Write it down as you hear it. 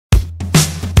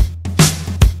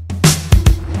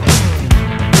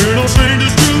no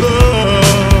strangers to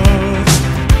love.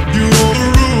 You know the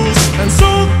rules, and so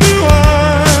do I.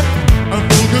 Our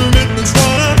full commitment's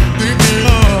what I'm thinking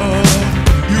of.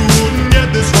 You wouldn't get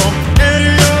this from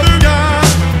any other guy.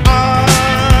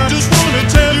 I just wanna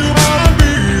tell you how I'm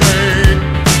feeling.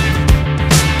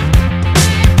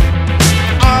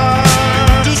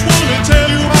 I just wanna tell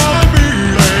you how I'm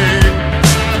feeling.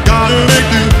 Gotta make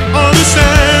you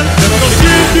understand. Never gonna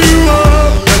give you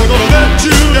up, never gonna let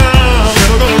you down,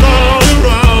 never gonna run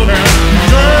around and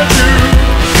desert you.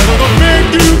 Never gonna make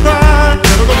you cry,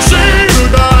 never gonna say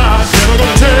goodbye, never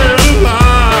gonna tell a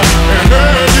lie and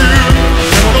hurt you.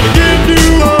 Never gonna give you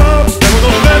up, never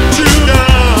gonna let you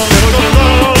down, never gonna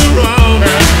run around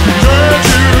and desert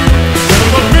you. Never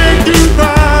gonna make you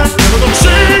cry, never gonna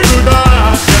say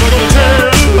goodbye, never gonna tell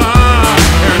a lie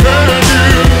and hurt you.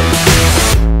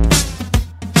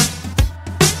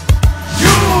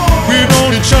 We've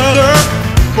known each other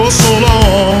for so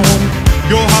long.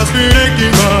 Your heart's been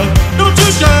aching, but not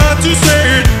too shy to say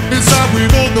it. Inside we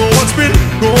both know what's been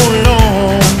going on.